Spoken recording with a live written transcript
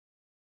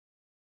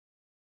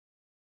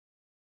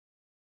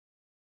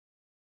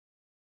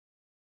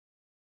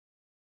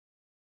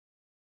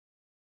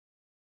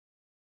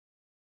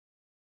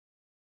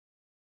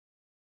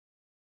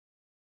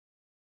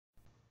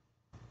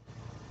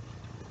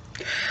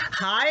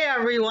Hi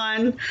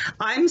everyone,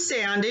 I'm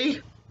Sandy,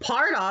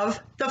 part of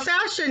the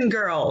Fashion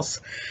Girls.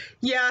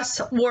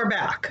 Yes, we're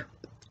back.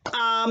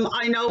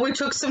 I know we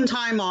took some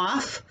time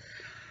off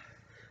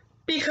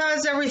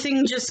because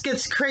everything just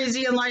gets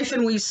crazy in life,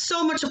 and we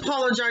so much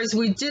apologize.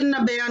 We didn't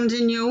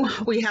abandon you.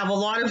 We have a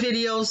lot of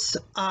videos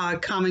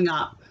coming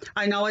up.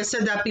 I know I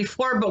said that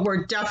before, but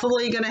we're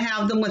definitely going to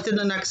have them within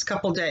the next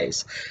couple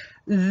days.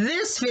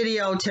 This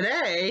video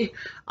today,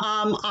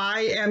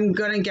 I am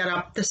going to get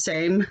up the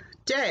same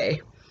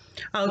day.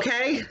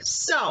 Okay,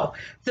 so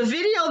the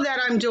video that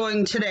I'm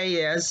doing today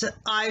is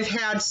I've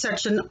had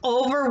such an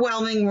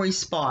overwhelming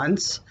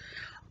response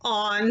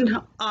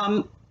on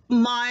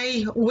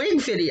my wig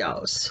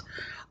videos.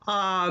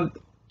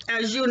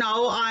 As you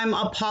know, I'm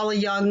a Paula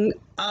Young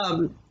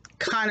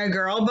kind of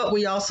girl, but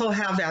we also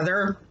have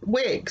other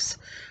wigs.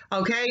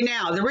 Okay,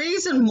 now the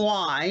reason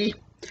why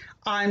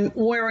I'm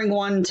wearing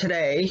one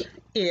today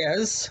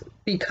is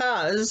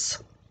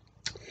because,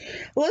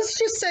 let's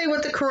just say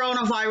with the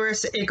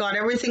coronavirus, it got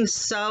everything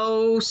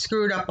so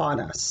screwed up on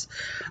us.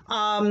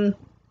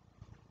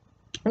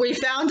 We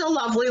found a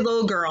lovely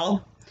little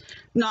girl,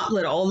 not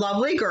little,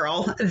 lovely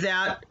girl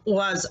that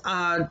was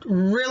a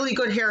really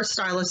good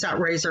hairstylist at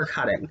razor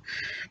cutting.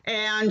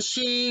 And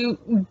she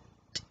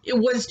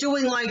was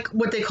doing like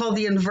what they call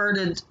the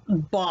inverted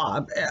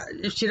bob.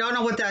 If you don't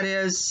know what that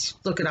is,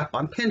 look it up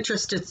on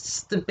Pinterest.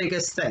 It's the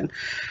biggest thing.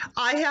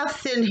 I have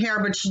thin hair,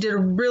 but she did a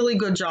really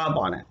good job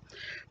on it.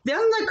 Then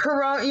with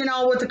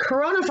the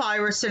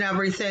coronavirus and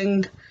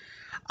everything,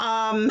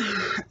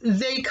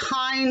 they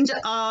kind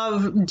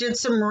of did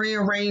some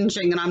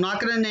rearranging, and I'm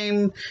not going to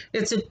name,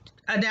 it's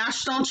a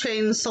national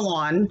chain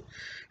salon.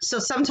 So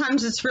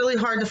sometimes it's really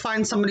hard to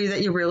find somebody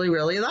that you really,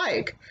 really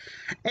like.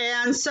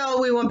 And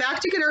so we went back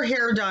to get her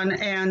hair done,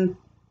 and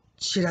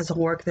she doesn't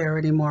work there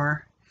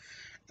anymore.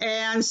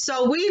 And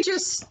so we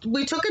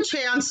took a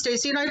chance.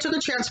 Stacy and I took a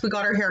chance. We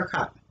got her hair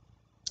cut.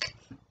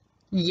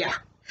 Yeah.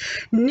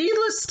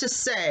 Needless to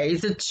say,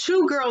 the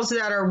two girls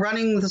that are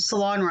running the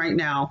salon right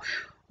now,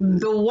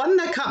 the one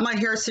that cut my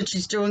hair said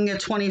she's doing it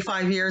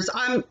 25 years.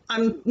 I'm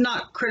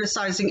not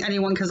criticizing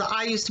anyone because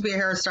I used to be a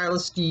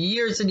hairstylist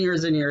years and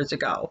years and years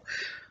ago.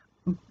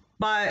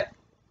 But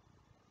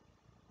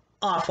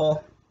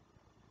awful.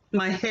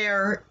 My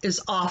hair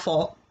is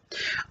awful.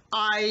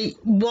 I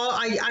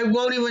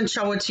won't even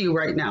show it to you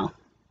right now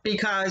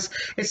because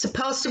it's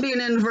supposed to be an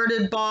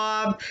inverted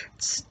bob.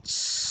 It's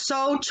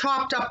so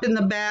chopped up in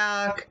the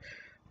back.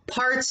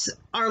 Parts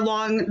are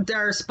long.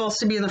 They're supposed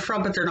to be in the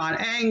front, but they're not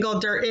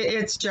angled.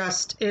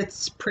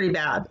 It's pretty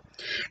bad.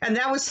 And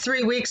that was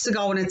 3 weeks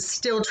ago, and it's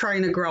still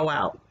trying to grow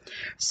out.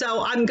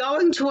 So I'm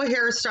going to a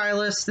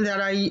hairstylist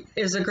that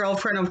is a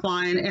girlfriend of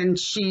mine, and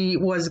she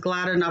was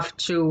glad enough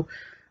to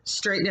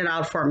straighten it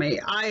out for me.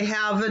 I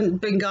haven't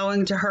been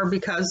going to her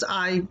because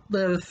I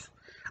live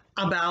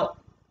about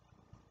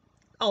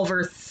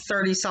over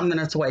 30 some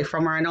minutes away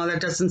from her. I know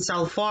that doesn't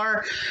sound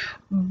far,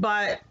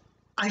 but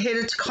I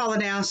hated to call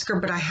and ask her,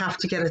 but I have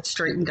to get it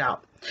straightened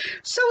out.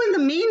 So in the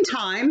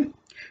meantime,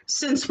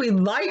 since we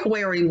like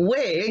wearing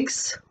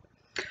wigs,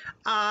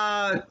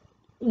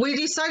 we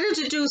decided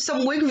to do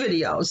some wig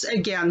videos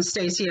again,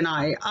 Stacy and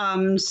I.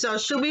 So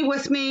she'll be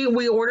with me.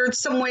 We ordered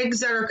some wigs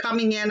that are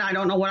coming in. I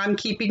don't know what I'm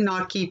keeping,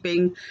 not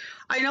keeping.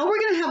 I know we're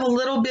going to have a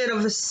little bit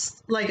of a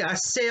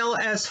sale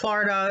as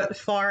far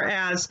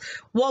as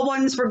what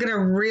ones we're going to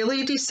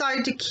really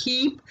decide to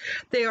keep.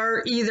 They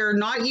are either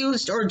not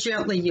used or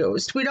gently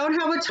used. We don't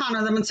have a ton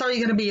of them. It's only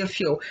going to be a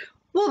few.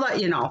 We'll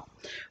let you know.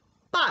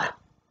 But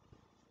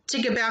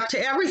to get back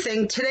to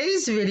everything,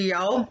 today's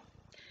video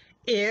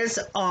is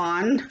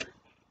on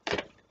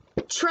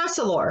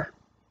TressAllure.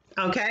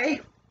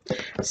 Okay,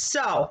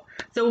 so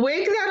the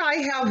wig that I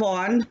have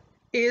on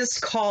is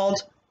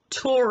called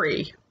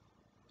Tori.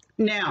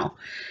 Now,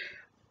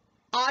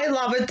 I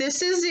love it.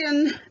 This is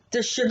in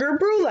the Sugar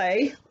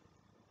Brulee.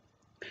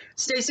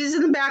 Stacy's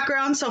in the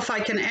background, so if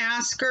I can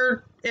ask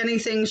her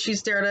anything,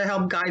 she's there to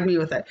help guide me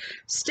with it.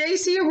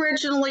 Stacy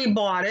originally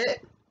bought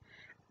it,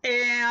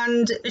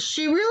 and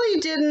she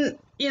really didn't,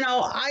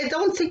 I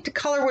don't think the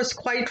color was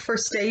quite for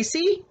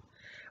Stacy,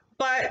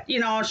 but,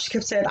 she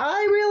kept saying,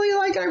 I really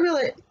like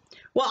it,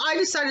 Well, I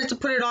decided to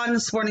put it on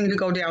this morning to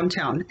go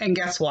downtown, and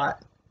guess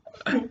what?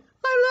 I love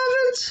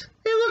it.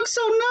 It looks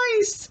so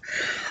nice.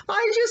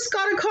 I just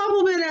got a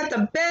compliment at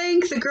the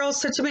bank. The girl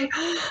said to me,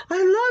 I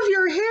love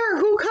your hair.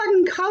 Who cut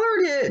and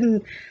colored it?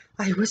 And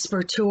I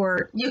whispered to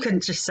her, you can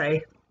just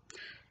say,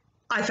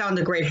 I found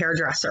a great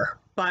hairdresser.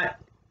 But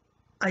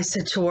I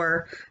said to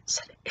her,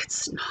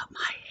 it's not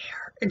my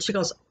hair. And she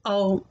goes,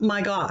 oh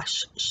my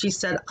gosh. She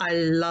said, I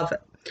love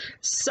it.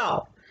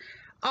 So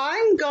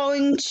I'll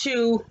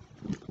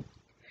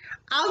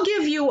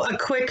give you a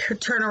quick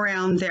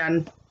turnaround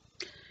then.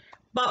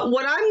 But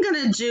what I'm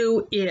going to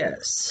do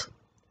is,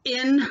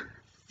 in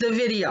the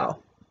video,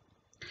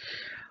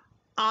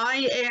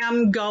 I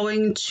am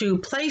going to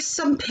place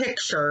some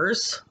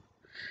pictures,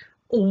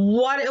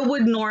 what it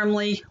would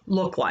normally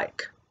look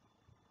like.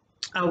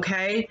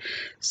 Okay,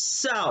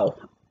 so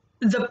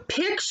the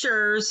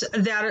pictures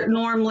that it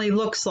normally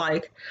looks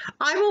like,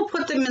 I will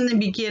put them in the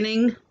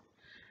beginning,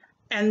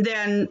 and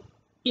then,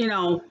 you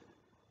know,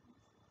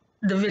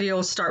 the video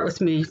will start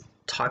with me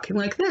talking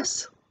like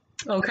this.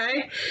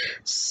 Okay,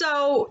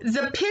 so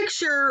the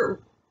picture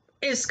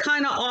is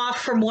kind of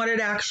off from what it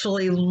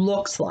actually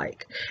looks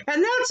like.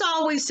 And that's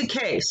always the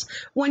case.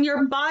 When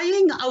you're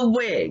buying a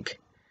wig,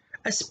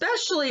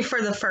 especially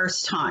for the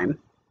first time,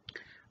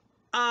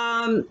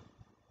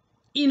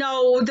 you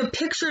know, the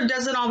picture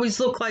doesn't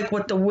always look like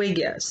what the wig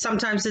is.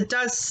 Sometimes it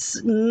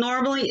does,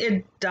 normally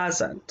it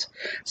doesn't.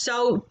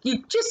 So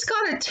you just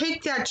got to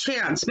take that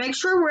chance. Make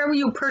sure wherever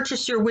you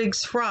purchase your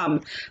wigs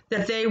from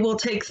that they will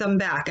take them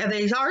back. And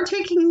they are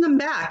taking them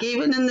back,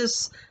 even in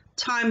this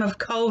time of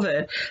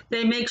COVID.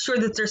 They make sure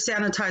that they're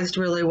sanitized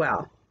really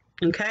well.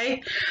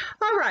 Okay?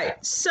 All right,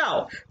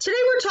 so today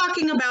we're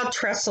talking about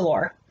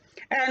TressAllure.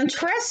 And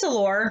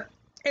TressAllure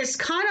is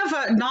kind of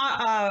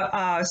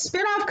a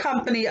spin-off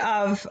company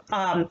of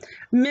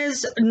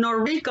Ms.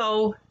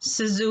 Noriko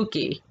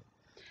Suzuki.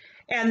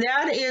 And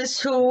that is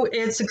who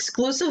it's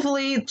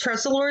exclusively,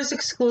 TressAllure is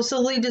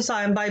exclusively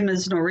designed by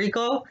Ms.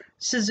 Noriko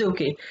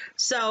Suzuki.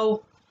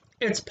 So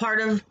it's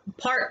part of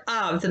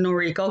the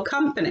Noriko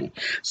company.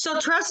 So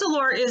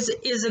TressAllure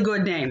is a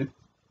good name.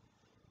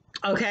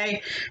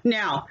 Okay,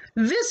 now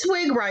this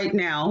wig right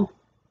now,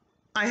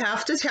 I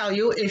have to tell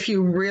you, if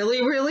you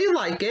really, really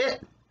like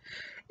it,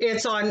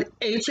 it's on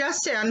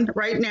HSN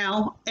right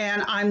now,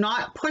 and I'm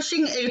not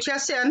pushing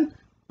HSN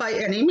by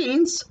any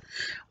means,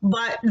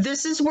 but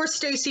this is where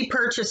Stacy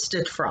purchased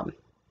it from.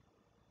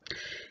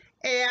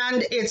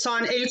 And it's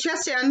on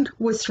HSN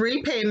with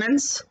 3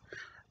 payments.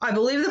 I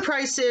believe the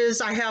price is,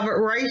 I have it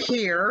right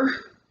here.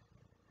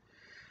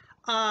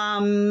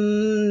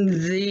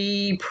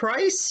 The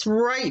price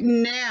right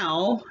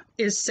now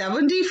is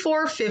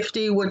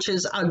 $74.50, which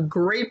is a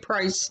great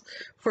price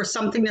for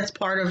something that's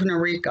part of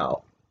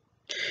Noriko.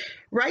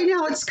 Right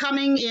now it's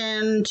coming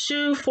in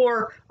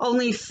for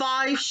only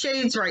 5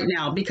 shades right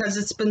now because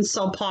it's been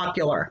so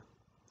popular.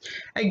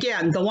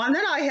 Again, the one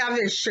that I have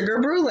is Sugar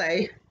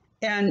Brulee,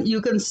 and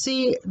you can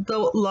see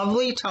the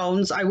lovely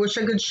tones. I wish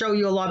I could show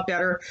you a lot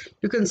better.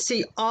 You can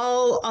see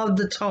all of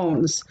the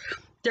tones.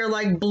 They're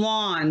like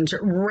blonde,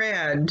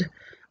 red.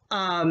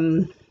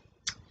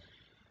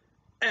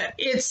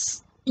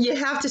 You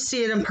have to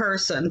see it in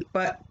person,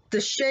 but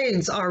the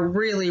shades are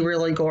really,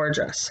 really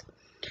gorgeous.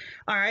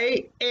 All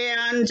right,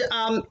 and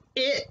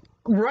it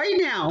right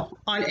now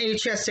on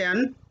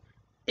HSN,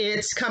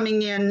 it's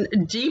coming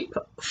in Deep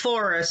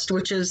Forest,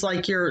 which is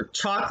like your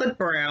chocolate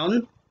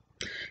brown.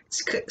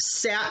 It's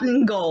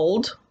satin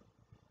gold.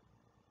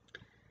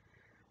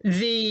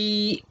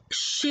 The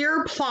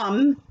sheer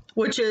plum,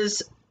 which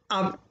is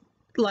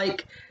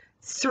like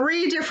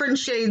 3 different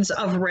shades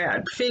of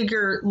red.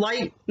 Figure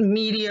light,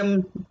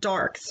 medium,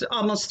 dark,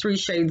 almost 3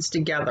 shades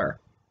together.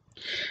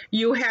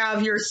 You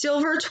have your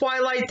silver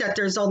twilight that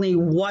there's only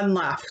 1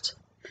 left.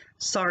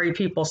 Sorry,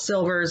 people,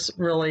 silver's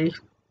really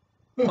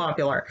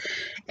popular.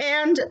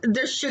 And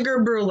the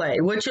Sugar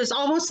Brulee, which is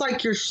almost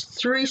like your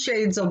 3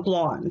 shades of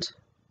blonde.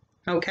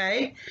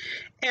 Okay?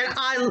 And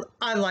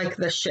I like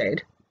this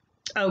shade.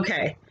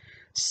 Okay.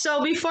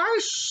 So before I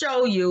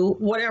show you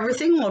what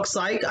everything looks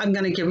like, I'm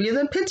going to give you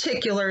the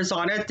particulars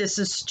on it. This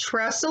is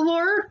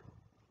TressAllure,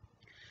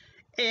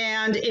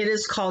 and it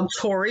is called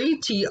Tori,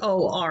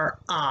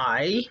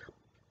 T-O-R-I.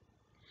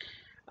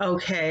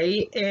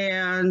 Okay,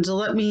 and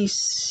let me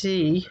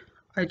see.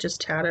 I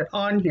just had it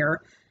on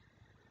here.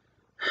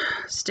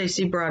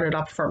 Stacy brought it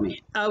up for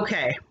me.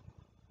 Okay.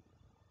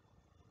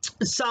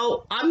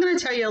 So I'm going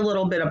to tell you a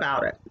little bit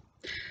about it.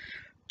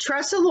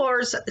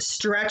 TressAllure's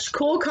Stretch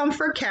Cool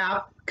Comfort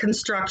Cap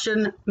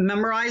construction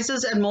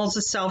memorizes and molds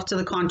itself to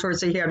the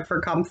contours of the head for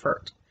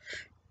comfort.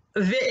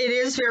 It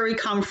is very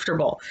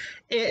comfortable.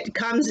 It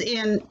comes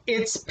in,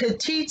 it's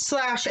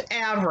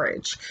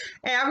petite/average.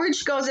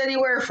 Average goes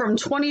anywhere from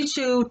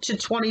 22 to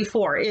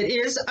 24. It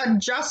is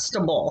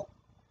adjustable.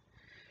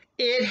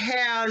 It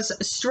has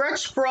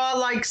stretch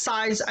bra-like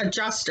size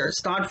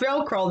adjusters, not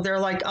Velcro. They're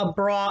like a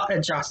bra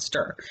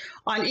adjuster.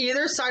 On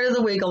either side of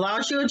the wig,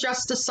 allows you to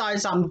adjust the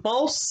size on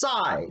both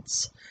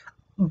sides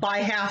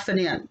by ½ an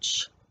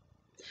inch.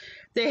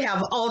 They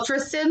have ultra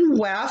thin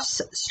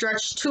wefts,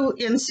 stretch to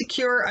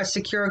insecure, a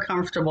secure,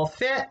 comfortable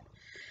fit.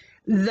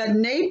 The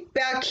nape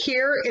back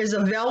here is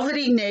a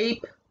velvety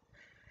nape.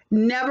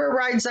 Never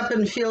rides up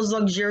and feels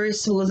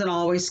luxurious, smooth, and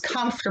always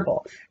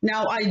comfortable.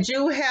 Now, I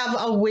do have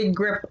a wig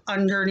grip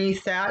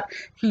underneath that.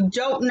 If you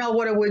don't know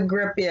what a wig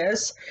grip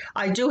is,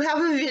 I do have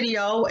a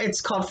video. It's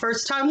called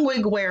First Time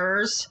Wig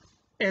Wearers.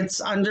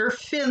 It's under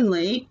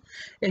Finley.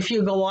 If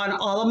you go on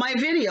all of my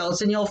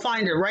videos, and you'll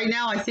find it. Right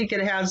now, I think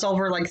it has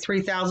over like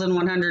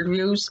 3,100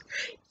 views.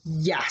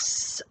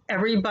 Yes,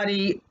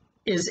 everybody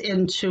is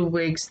into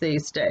wigs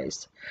these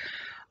days.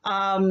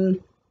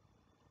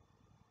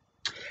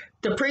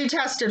 The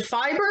pre-tested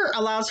fiber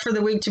allows for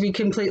the wig to be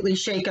completely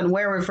shaken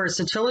wear with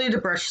versatility to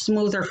brush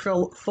smoother,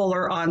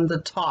 fuller on the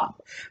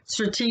top.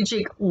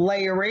 Strategic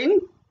layering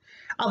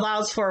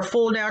allows for a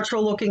full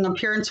natural looking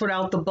appearance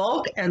without the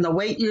bulk and the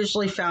weight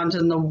usually found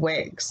in the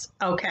wigs.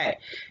 Okay,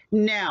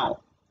 now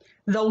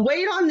the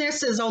weight on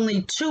this is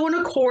only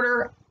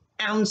 2¼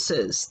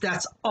 ounces.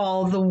 That's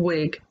all the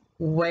wig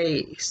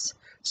weighs.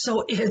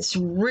 So it's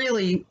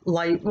really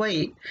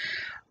lightweight.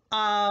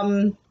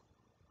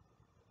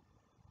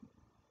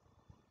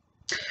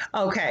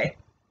 Okay.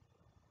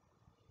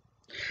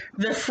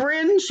 The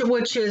fringe,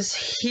 which is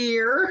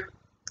here,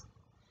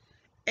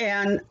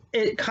 and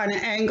it kind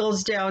of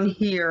angles down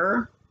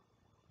here.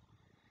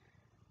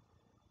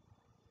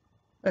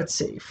 Let's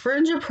see,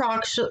 fringe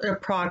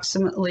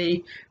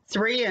approximately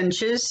 3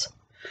 inches.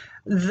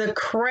 The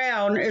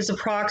crown is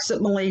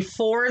approximately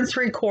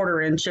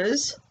 4¾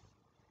 inches.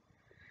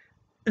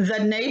 The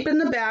nape in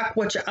the back,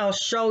 which I'll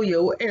show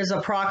you, is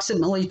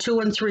approximately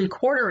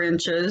 2¾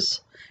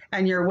 inches,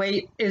 and your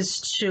weight is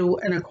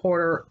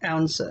 2¼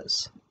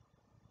 ounces.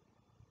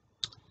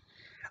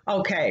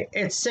 Okay,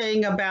 it's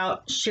saying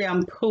about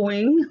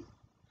shampooing.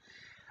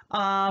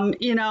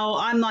 You know,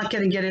 I'm not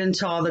going to get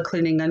into all the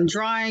cleaning and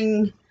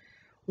drying.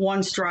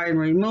 Once dry and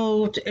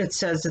removed, it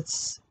says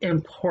it's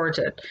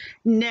imported.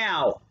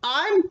 Now,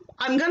 I'm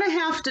going to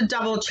have to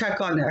double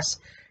check on this.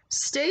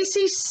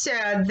 Stacy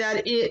said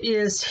that it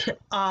is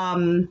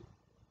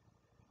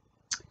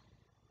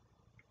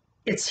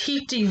it's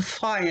heat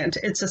defiant.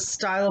 It's a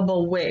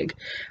stylable wig,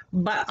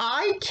 but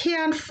I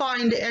can't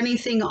find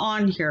anything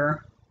on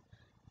here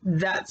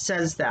that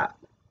says that.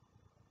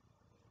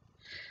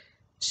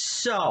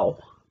 So,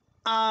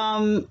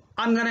 I'm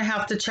going to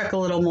have to check a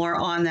little more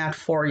on that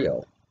for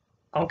you.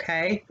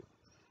 Okay,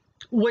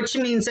 which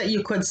means that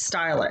you could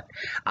style it.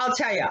 I'll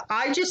tell you,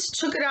 I just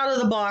took it out of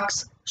the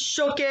box,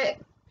 shook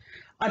it.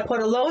 I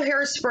put a little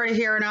hairspray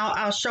here, and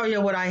I'll show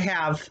you what I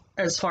have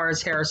as far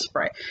as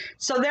hairspray.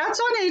 So that's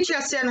on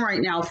HSN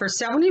right now for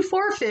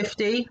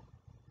 $74.50.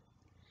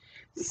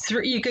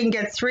 You can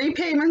get 3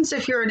 payments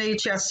if you're an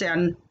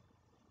HSN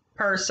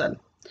person.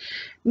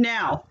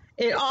 Now,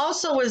 it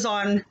also is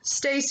on,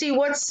 Stacy,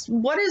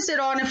 what is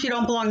it on if you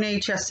don't belong to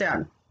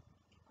HSN?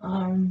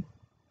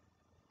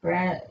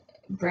 Brand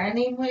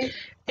name wig?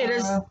 It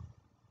is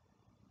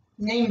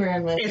name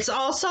brand wigs. It's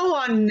also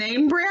on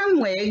name brand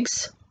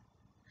wigs.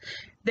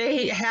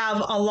 They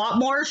have a lot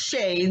more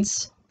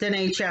shades than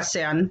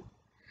HSN.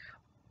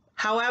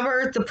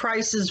 However, the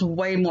price is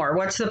way more.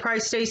 What's the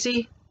price,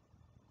 Stacy?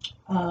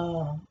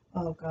 Oh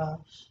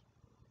gosh.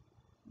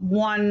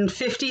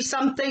 $150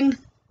 something?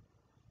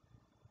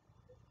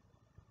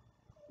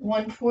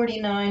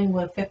 $149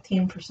 with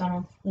 15%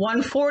 off.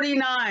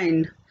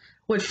 $149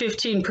 with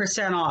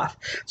 15% off.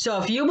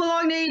 So if you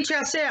belong to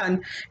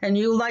HSN and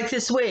you like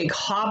this wig,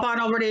 hop on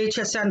over to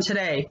HSN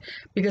today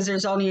because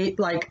there's only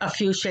like a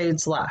few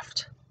shades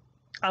left.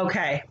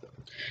 Okay,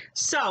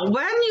 so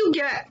when you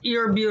get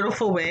your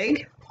beautiful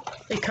wig,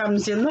 it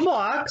comes in the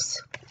box,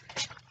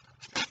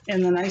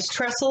 in the nice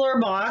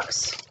TressAllure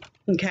box,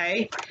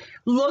 okay?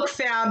 Look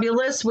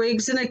fabulous,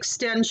 wigs and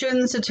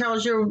extensions. It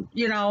tells you,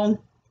 you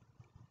know,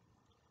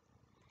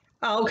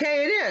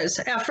 okay, it is.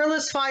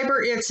 Effortless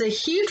fiber. It's a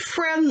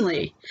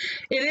heat-friendly.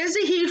 It is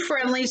a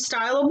heat-friendly,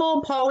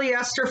 stylable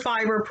polyester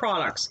fiber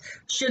products.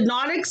 Should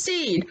not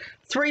exceed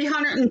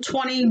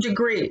 320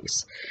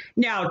 degrees.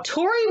 Now,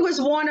 Tori was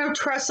one of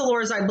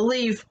TressAllure's, I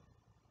believe,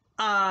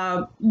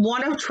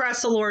 one of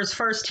TressAllure's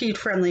first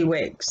heat-friendly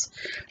wigs.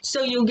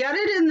 So you get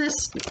it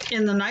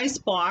in the nice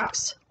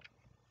box.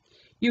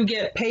 You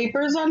get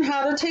papers on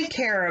how to take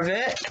care of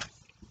it.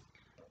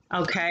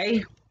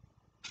 Okay.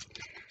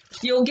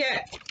 You'll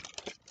get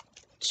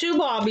 2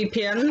 bobby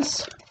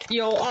pins.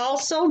 You'll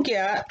also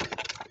get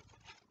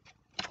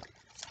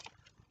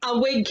a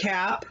wig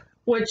cap,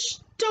 which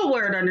don't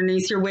wear it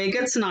underneath your wig.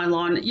 It's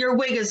nylon. Your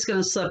wig is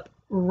going to slip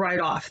right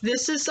off.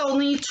 This is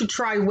only to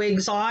try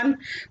wigs on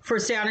for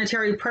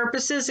sanitary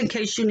purposes in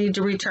case you need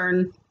to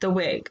return the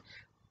wig.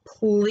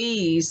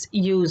 Please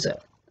use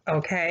it,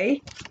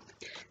 okay?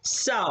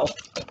 So,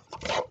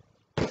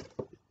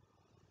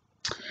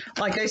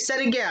 like I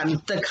said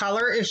again, the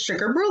color is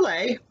Sugar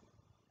Brulee.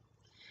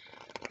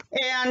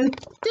 And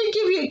they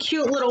give you a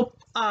cute little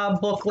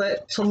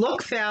booklet to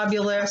look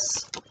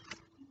fabulous.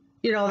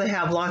 You know, they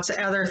have lots of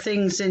other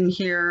things in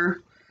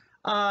here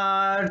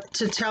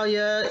to tell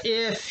you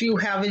if you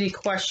have any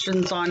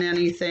questions on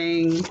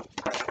anything.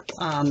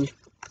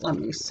 Let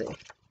me see.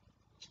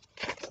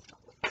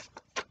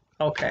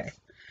 Okay.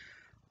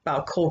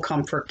 About cool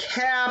comfort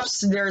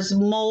caps. There's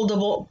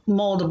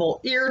moldable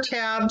ear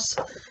tabs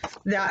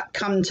that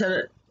come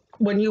to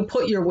when you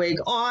put your wig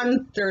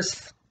on.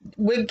 There's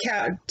wig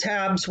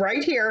tabs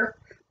right here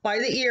by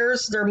the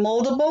ears. They're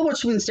moldable,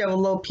 which means they have a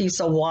little piece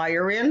of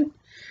wire in.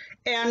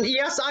 And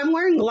yes, I'm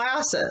wearing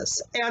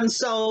glasses. And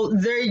so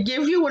they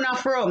give you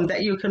enough room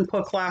that you can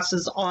put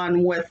glasses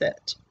on with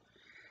it.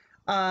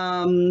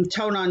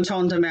 Tone on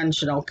tone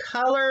dimensional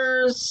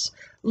colors,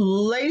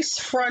 lace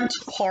front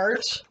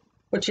part,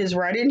 which is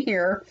right in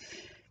here.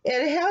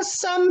 It has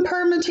some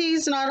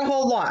permatease, not a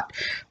whole lot.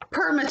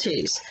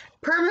 Permatease.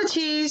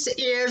 Permatease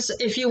is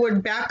if you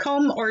would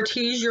backcomb or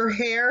tease your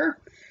hair,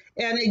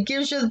 and it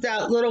gives you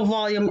that little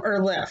volume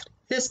or lift.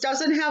 This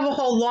doesn't have a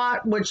whole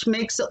lot, which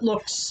makes it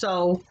look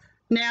so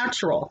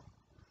natural.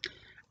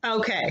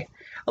 Okay,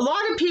 a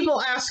lot of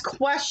people ask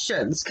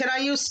questions. Can I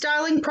use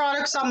styling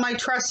products on my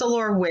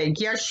TressAllure wig?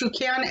 Yes, you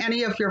can,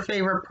 any of your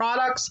favorite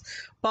products,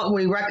 but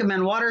we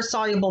recommend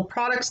water-soluble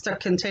products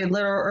that contain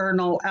little or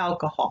no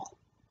alcohol.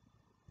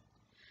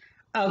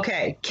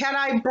 Okay, can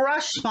I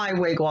brush my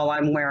wig while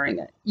I'm wearing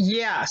it?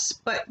 Yes,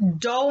 but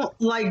don't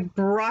like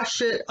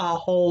brush it a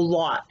whole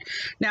lot.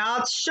 Now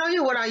I'll show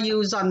you what I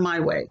use on my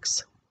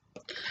wigs.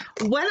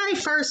 When I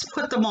first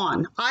put them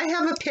on, I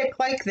have a pick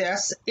like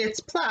this.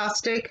 It's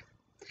plastic,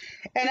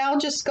 and I'll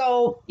just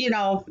go, you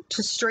know,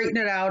 to straighten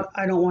it out.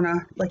 I don't want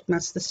to like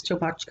mess this too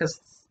much because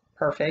it's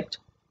perfect.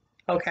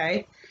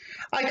 Okay,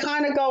 I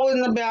kind of go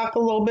in the back a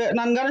little bit, and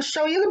I'm going to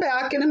show you the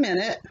back in a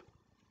minute.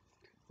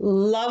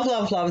 Love,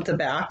 love, love the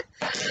back.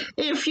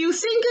 If you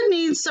think it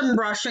needs some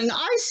brushing,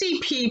 I see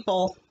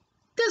people,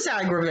 this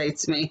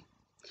aggravates me.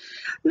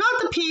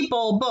 Not the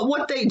people, but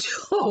what they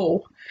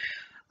do.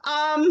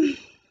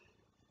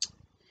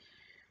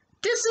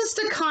 This is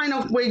the kind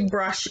of wig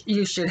brush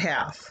you should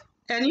have.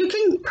 And you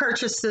can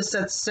purchase this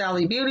at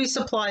Sally Beauty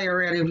Supply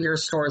or any of your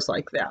stores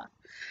like that.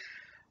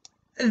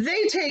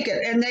 They take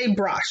it and they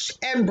brush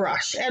and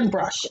brush and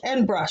brush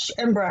and brush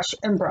and brush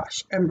and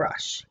brush and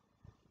brush.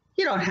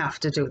 You don't have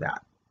to do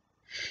that.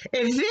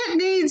 If it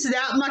needs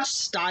that much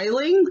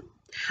styling,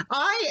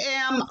 I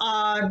am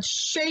a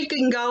shake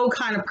and go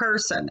kind of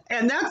person,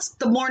 and that's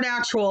the more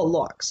natural it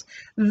looks.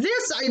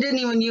 This I didn't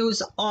even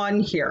use on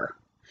here.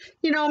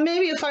 You know,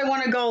 maybe if I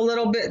want to go a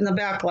little bit in the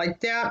back like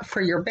that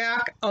for your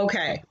back,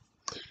 okay.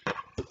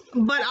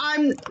 But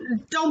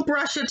don't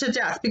brush it to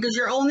death because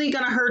you're only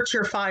going to hurt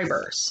your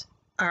fibers.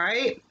 All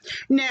right.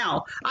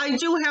 Now, I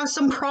do have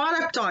some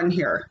product on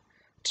here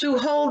to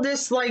hold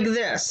this like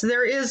this.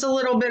 There is a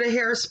little bit of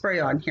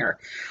hairspray on here.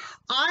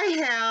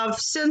 I have,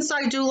 since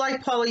I do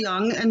like Paula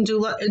Young and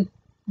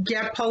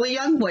get Paula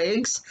Young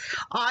wigs,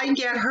 I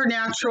get her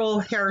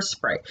natural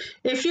hairspray.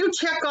 If you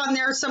check on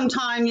there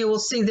sometime, you will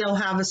see they'll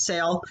have a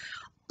sale.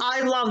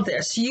 I love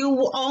this. You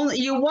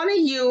want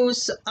to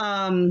use,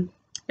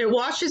 it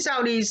washes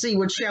out easy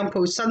with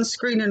shampoo,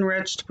 sunscreen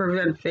enriched to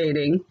prevent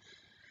fading.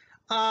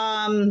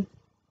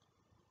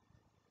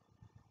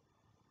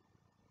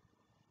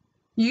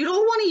 You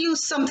don't want to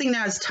use something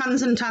that has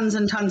tons and tons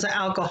and tons of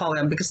alcohol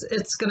in because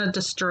it's going to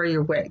destroy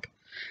your wig.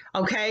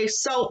 Okay,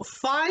 so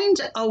find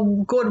a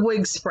good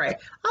wig spray.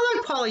 I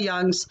like Paula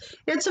Young's.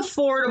 It's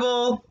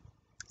affordable.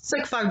 It's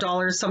like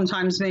 $5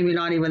 sometimes, maybe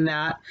not even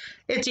that.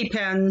 It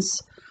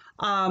depends.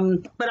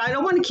 But I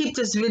don't want to keep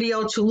this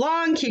video too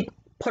long.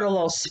 Put a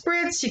little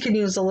spritz. You can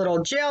use a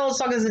little gel as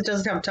long as it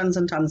doesn't have tons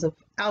and tons of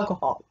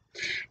alcohol.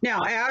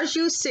 Now, as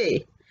you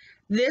see,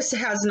 this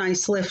has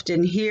nice lift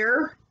in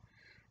here.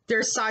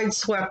 They're side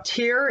swept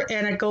here,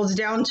 and it goes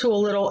down to a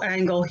little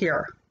angle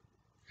here.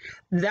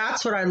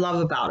 That's what I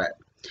love about it.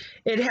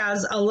 It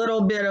has a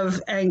little bit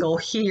of angle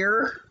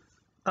here.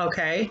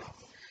 Okay.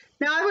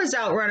 Now I was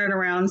out running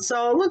around,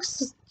 so it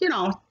looks, you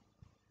know,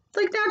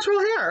 like natural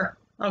hair.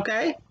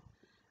 Okay.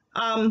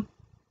 And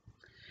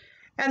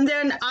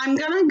then I'm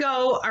going to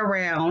go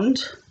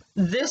around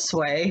this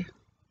way.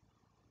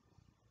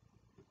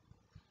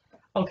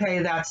 Okay,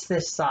 that's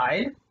this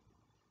side.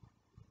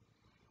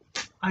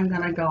 I'm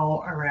going to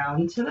go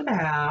around to the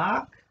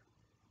back.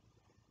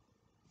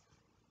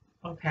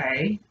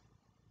 Okay.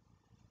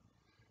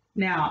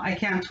 Now, I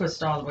can't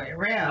twist all the way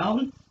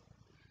around,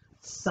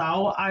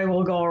 so I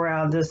will go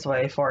around this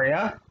way for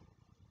you.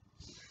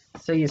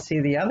 So you see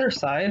the other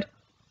side.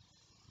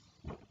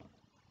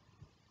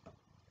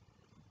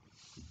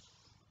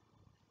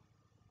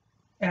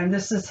 And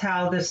this is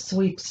how this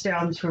sweeps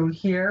down through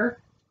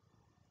here.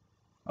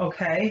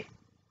 Okay.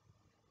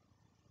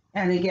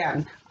 And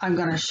again, I'm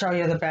going to show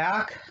you the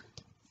back.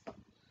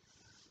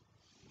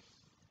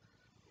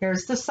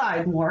 Here's the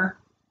side more.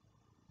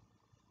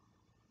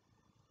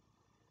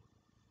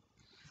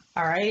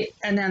 All right,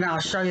 and then I'll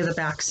show you the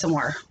back some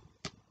more.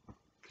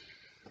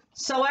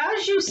 So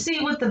as you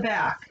see with the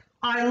back,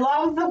 I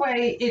love the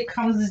way it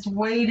comes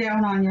way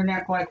down on your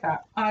neck like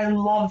that. I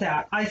love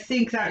that. I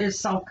think that is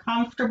so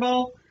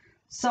comfortable,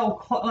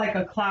 so like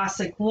a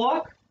classic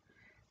look.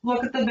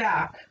 Look at the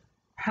back,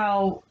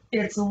 how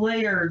it's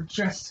layered,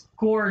 just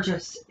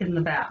gorgeous in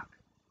the back.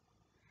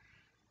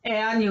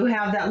 And you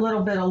have that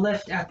little bit of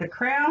lift at the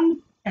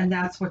crown, and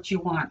that's what you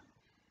want.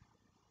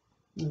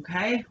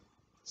 Okay,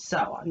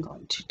 so I'm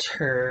going to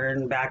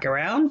turn back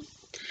around.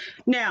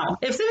 Now,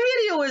 if the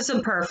video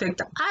isn't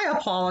perfect, I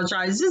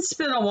apologize. It's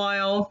been a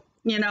while,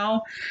 you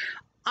know.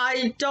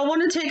 I don't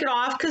want to take it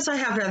off because I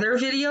have other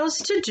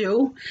videos to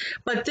do,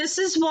 but this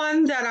is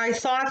one that I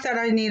thought that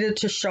I needed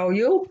to show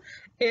you.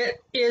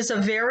 It is a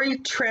very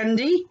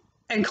trendy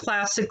and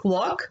classic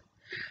look.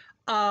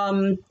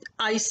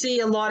 I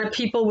see a lot of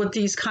people with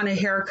these kind of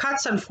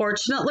haircuts.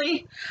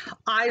 Unfortunately,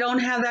 I don't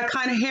have that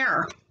kind of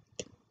hair,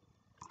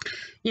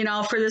 you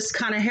know, for this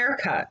kind of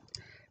haircut.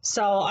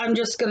 So I'm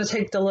just going to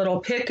take the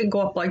little pick and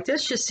go up like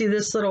this. You see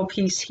this little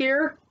piece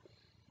here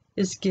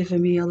is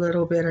giving me a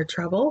little bit of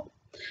trouble.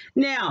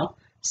 Now,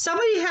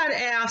 Somebody had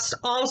asked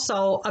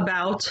also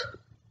about,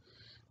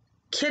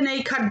 can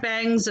they cut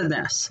bangs in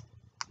this?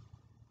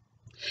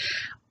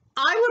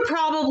 I would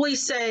probably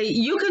say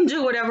you can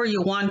do whatever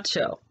you want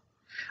to.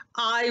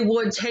 I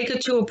would take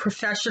it to a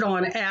professional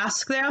and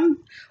ask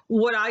them,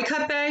 would I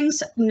cut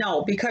bangs?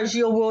 No, because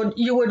you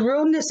would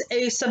ruin this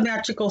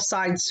asymmetrical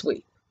side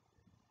sweep.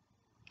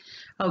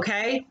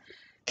 Okay,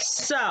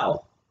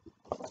 so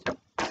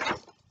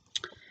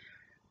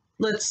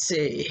let's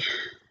see.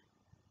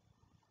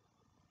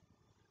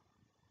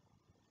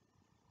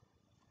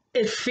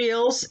 It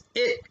feels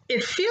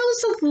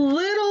a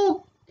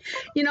little,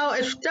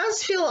 it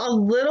does feel a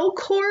little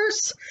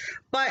coarse,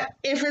 but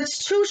if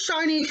it's too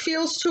shiny,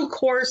 feels too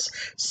coarse,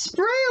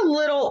 spray a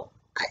little,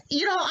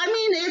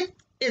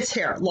 it's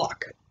hair.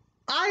 Look,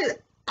 I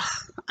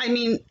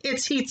mean,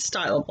 it's heat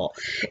styleable.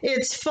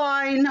 It's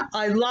fine.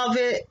 I love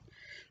it.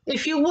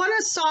 If you want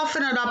to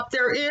soften it up,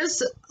 there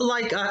is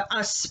like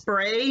a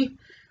spray,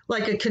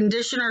 like a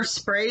conditioner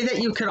spray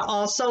that you can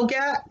also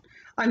get.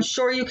 I'm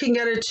sure you can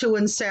get it too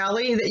in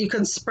Sally that you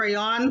can spray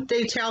on,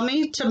 they tell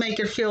me, to make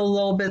it feel a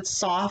little bit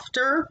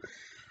softer.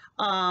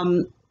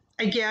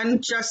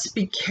 Again, just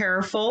be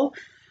careful.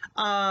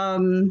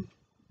 And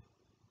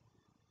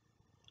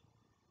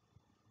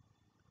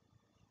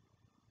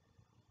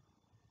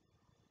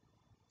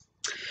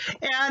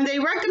they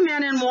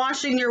recommend in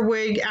washing your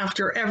wig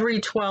after every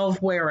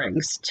 12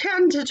 wearings,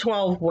 10 to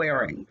 12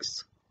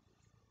 wearings.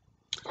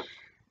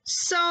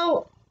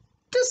 So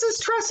this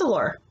is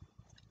TressAllure.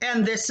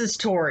 And this is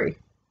Tori.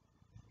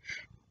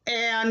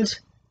 And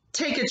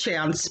take a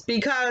chance,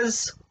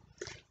 because,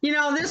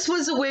 this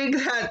was a wig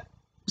that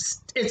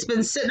it's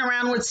been sitting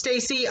around with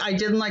Stacy. I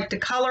didn't like the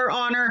color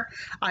on her.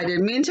 I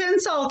didn't mean to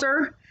insult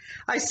her.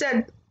 I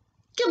said,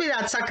 give me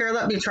that sucker.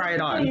 Let me try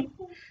it on.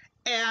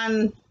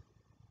 And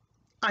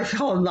I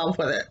fell in love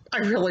with it. I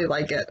really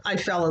like it. I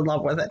fell in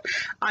love with it.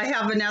 I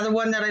have another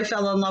one that I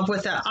fell in love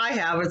with that I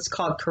have. It's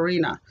called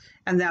Karina,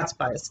 and that's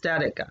by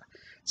Aesthetica.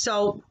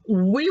 So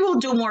we will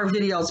do more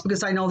videos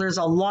because I know there's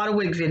a lot of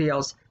wig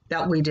videos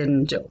that we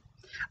didn't do.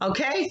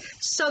 Okay,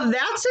 so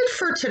that's it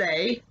for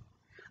today.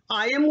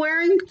 I am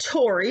wearing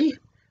Tori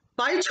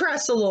by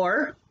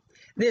TressAllure.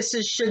 This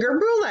is Sugar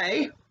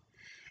Brulee,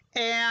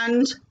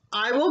 and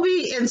I will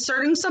be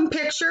inserting some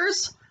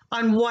pictures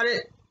on what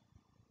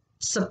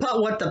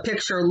the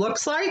picture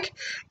looks like,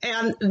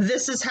 and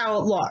this is how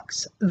it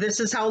looks.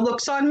 This is how it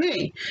looks on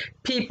me.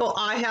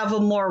 I have a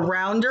more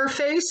rounder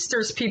face.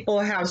 There's people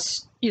who have,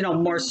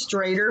 more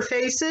straighter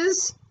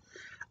faces.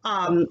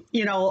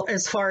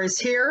 As far as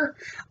here,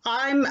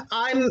 I'm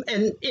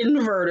an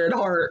inverted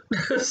heart.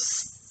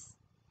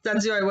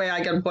 That's the only way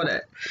I can put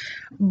it.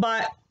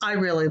 But I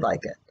really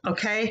like it.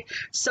 Okay,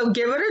 so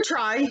give it a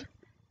try.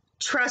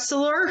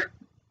 TressAllure,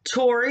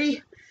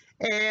 Tori,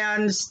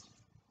 and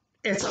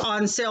it's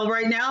on sale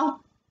right now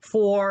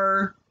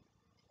for,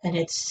 and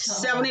it's so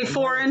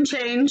 74 and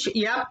change.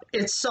 Yep,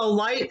 it's so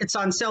light. It's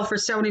on sale for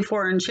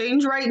 74 and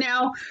change right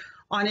now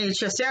on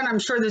HSN. I'm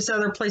sure there's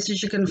other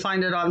places you can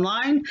find it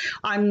online.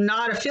 I'm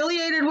not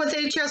affiliated with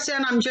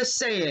HSN. I'm just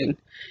saying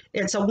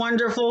it's a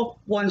wonderful,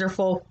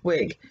 wonderful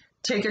wig.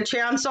 Take a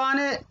chance on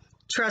it.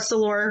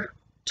 TressAllure,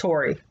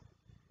 Tori.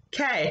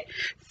 Okay,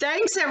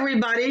 thanks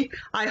everybody.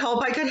 I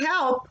hope I could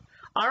help.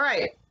 All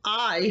right,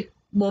 I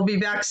will be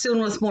back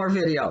soon with more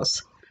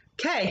videos.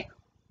 Okay,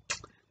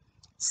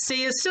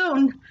 see you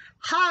soon.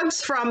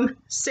 Hugs from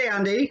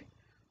Sandy,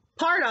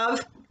 part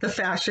of the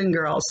Fashion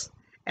Girls.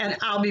 And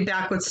I'll be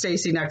back with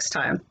Stacy next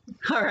time.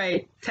 All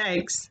right,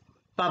 thanks.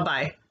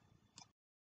 Bye-bye.